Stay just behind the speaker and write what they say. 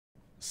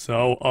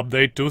So,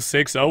 update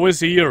 2.6.0 is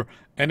here,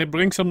 and it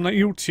brings some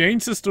new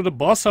changes to the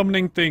boss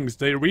summoning things.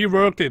 They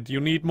reworked it.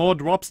 You need more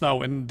drops now,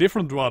 and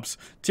different drops.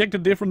 Check the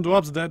different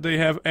drops that they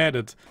have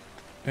added.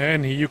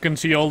 And here you can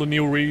see all the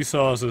new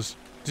resources.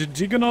 The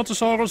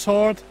Giganotosaurus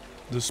heart,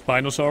 the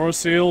Spinosaurus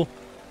seal,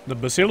 the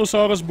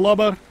Basilosaurus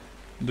blubber,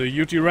 the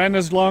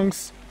Utyrannus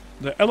lungs,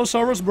 the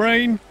Allosaurus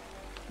brain,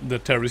 the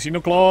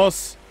Terracino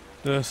claws,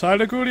 the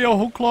Silocurio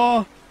hook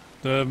claw,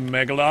 the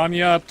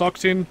Megalania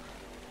toxin,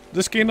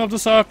 the skin of the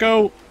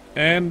Sarco,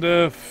 and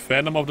the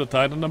venom of the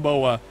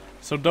Titanoboa.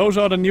 So those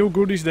are the new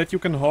goodies that you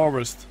can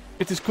harvest.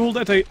 It is cool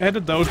that they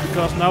added those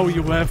because now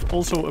you have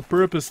also a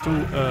purpose to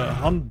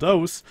hunt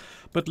those.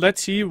 But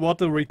let's see what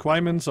the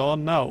requirements are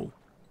now.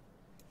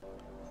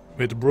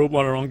 With the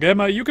Broodmother on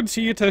Gamma, you can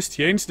see it has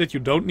changed that you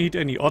don't need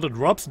any other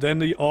drops than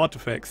the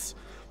artifacts.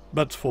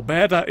 But for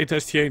Beta it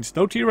has changed.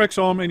 No T-Rex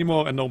arm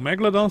anymore and no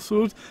Megalodon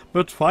suit,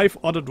 but 5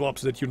 other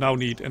drops that you now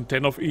need and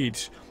 10 of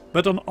each.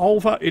 But on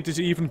Alpha it is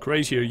even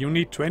crazier. You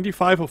need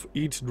 25 of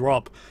each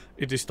drop.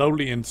 It is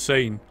totally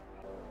insane.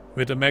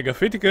 With the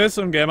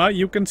Megapithecus on Gamma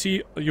you can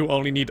see you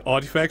only need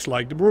artifacts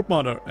like the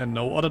Broodmother and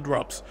no other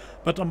drops.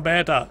 But on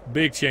Beta,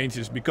 big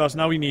changes, because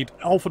now you need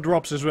Alpha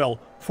drops as well,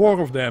 4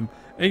 of them.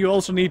 And you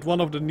also need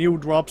one of the new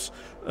drops,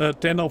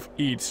 10 of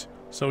each.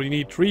 So you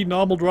need 3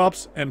 normal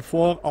drops and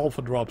 4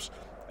 Alpha drops.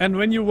 And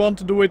when you want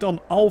to do it on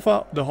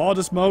Alpha, the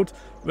hardest mode,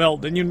 well,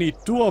 then you need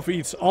 2 of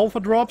each Alpha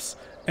drops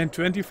and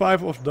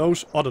 25 of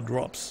those other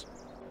drops.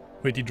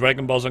 With the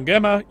Dragon Boss on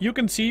Gamma, you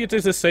can see it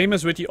is the same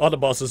as with the other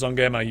bosses on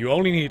Gamma. You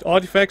only need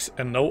artifacts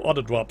and no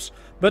other drops.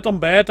 But on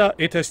Beta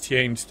it has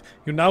changed.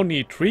 You now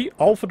need 3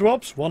 Alpha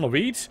drops, 1 of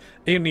each.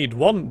 And you need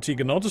 1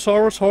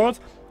 Giganotosaurus heart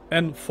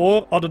and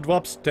 4 other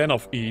drops, 10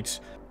 of each.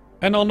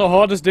 And on the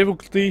hardest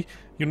difficulty,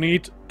 you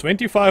need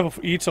 25 of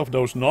each of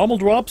those normal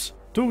drops,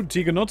 2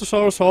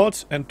 Giganotosaurus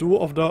hearts and 2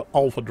 of the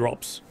Alpha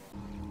drops.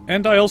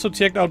 And I also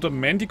checked out the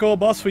Manticore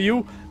boss for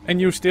you,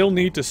 and you still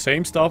need the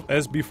same stuff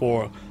as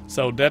before.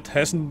 So that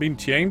hasn't been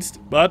changed,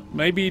 but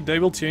maybe they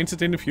will change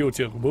it in the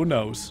future, who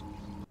knows.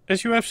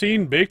 As you have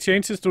seen, big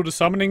changes to the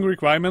summoning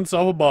requirements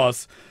of a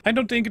boss. I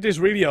don't think it is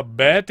really a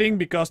bad thing,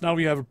 because now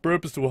we have a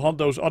purpose to hunt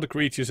those other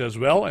creatures as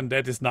well, and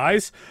that is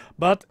nice.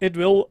 But it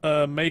will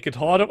make it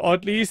harder, or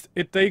at least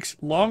it takes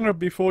longer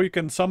before you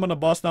can summon a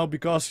boss now,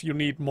 because you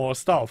need more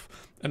stuff.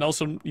 And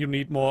also you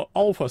need more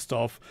Alpha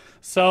stuff.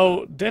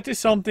 So that is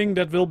something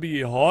that will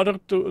be harder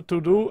to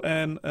do,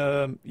 and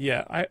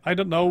yeah, I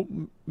don't know,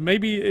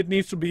 maybe it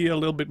needs to be a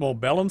little bit more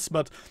balanced,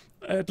 but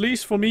at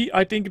least for me,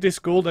 I think it is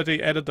cool that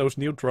they added those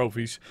new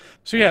trophies.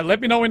 So yeah,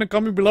 let me know in the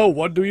comment below,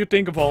 what do you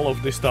think of all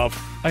of this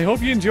stuff? I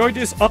hope you enjoyed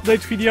this update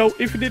video.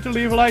 If you did,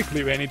 leave a like,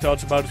 leave any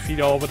thoughts about the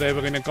video or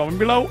whatever in the comment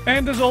below.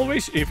 And as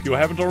always, if you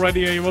haven't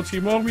already and you want to see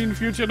more of me in the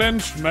future, then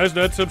smash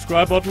that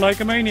subscribe button like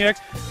a maniac.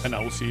 And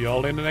I will see you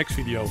all in the next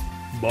video.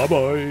 Bye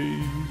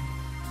bye!